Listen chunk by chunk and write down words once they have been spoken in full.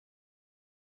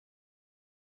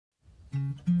Times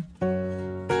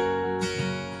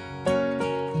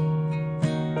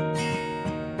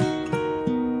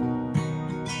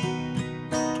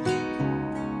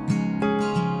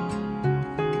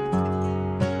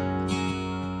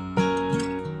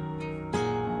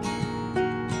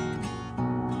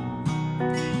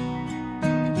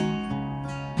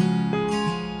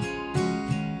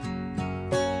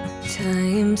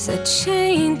are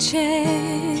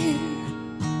changing.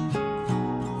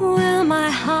 Well, my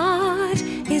heart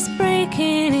is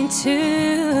breaking in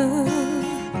two.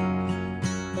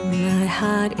 My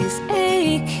heart is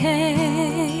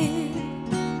aching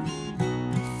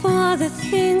for the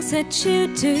things that you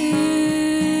do.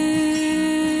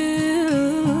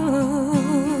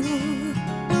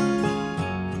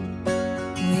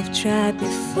 We've tried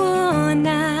before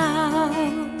now,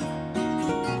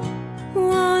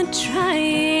 won't try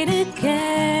it again.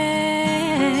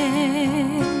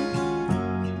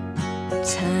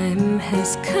 Time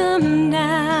has come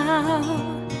now,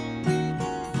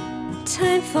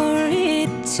 time for it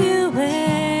to end.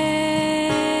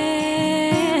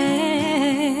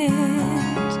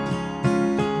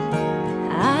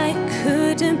 I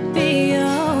couldn't be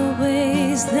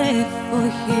always there for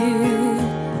you,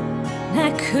 I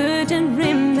couldn't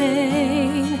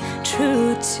remain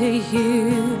true to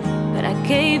you, but I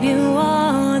gave you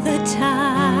all the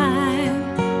time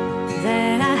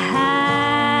that I had.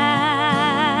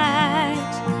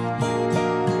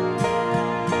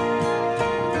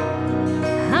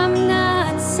 I'm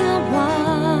not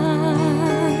someone,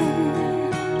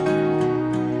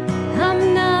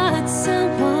 I'm not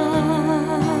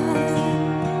someone,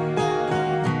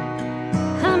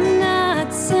 I'm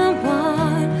not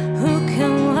someone who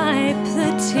can wipe the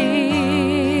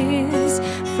tears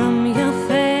from your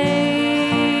face.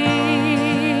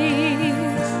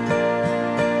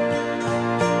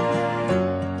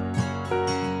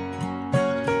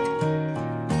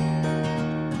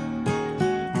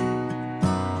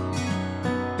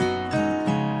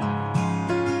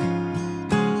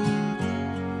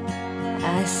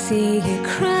 I see you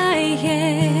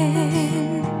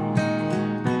crying,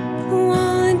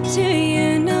 won't do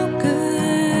you no good.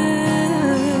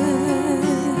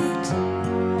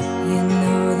 You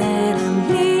know that I'm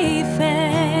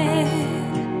leaving,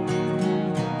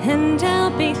 and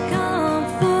I'll be gone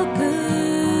for good.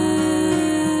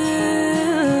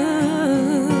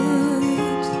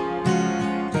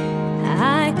 I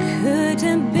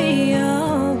couldn't be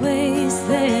always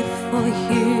there for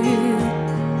you,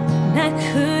 I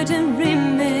couldn't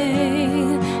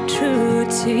remain true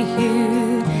to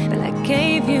you, but I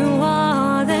gave you